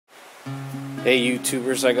Hey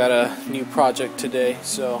YouTubers, I got a new project today.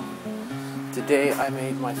 So today I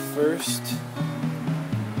made my first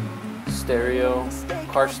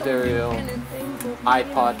car stereo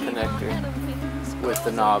iPod connector with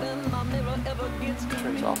the knob.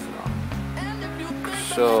 Turns off and on.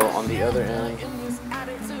 So on the other end,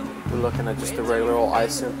 we're looking at just a regular old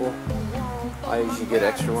iSimple. I usually get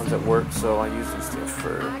extra ones at work, so I use these things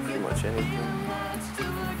for pretty much anything.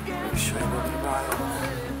 Let me show you a little bit about it.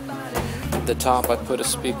 At the top I put a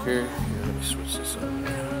speaker. Here, let me switch this up.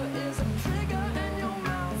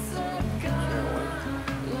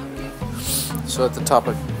 So at the top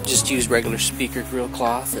I just used regular speaker grill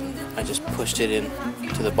cloth, and I just pushed it in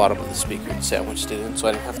to the bottom of the speaker and sandwiched it in so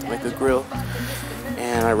I didn't have to make a grill.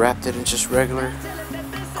 And I wrapped it in just regular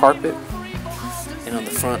carpet. And on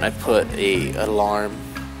the front I put a alarm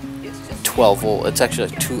 12 volt. It's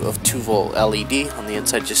actually a 2 volt LED on the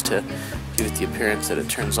inside just to give it the appearance that it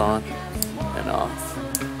turns on and off,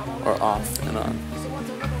 or off and on.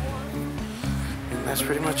 And that's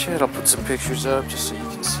pretty much it. I'll put some pictures up just so you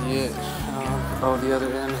can see it. The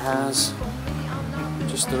other end has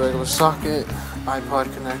just the regular socket, iPod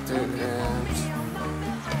connector,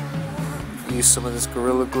 and use some of this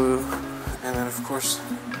Gorilla Glue, and then of course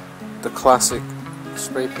the classic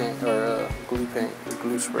spray paint or glue paint, the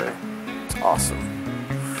glue spray. It's awesome.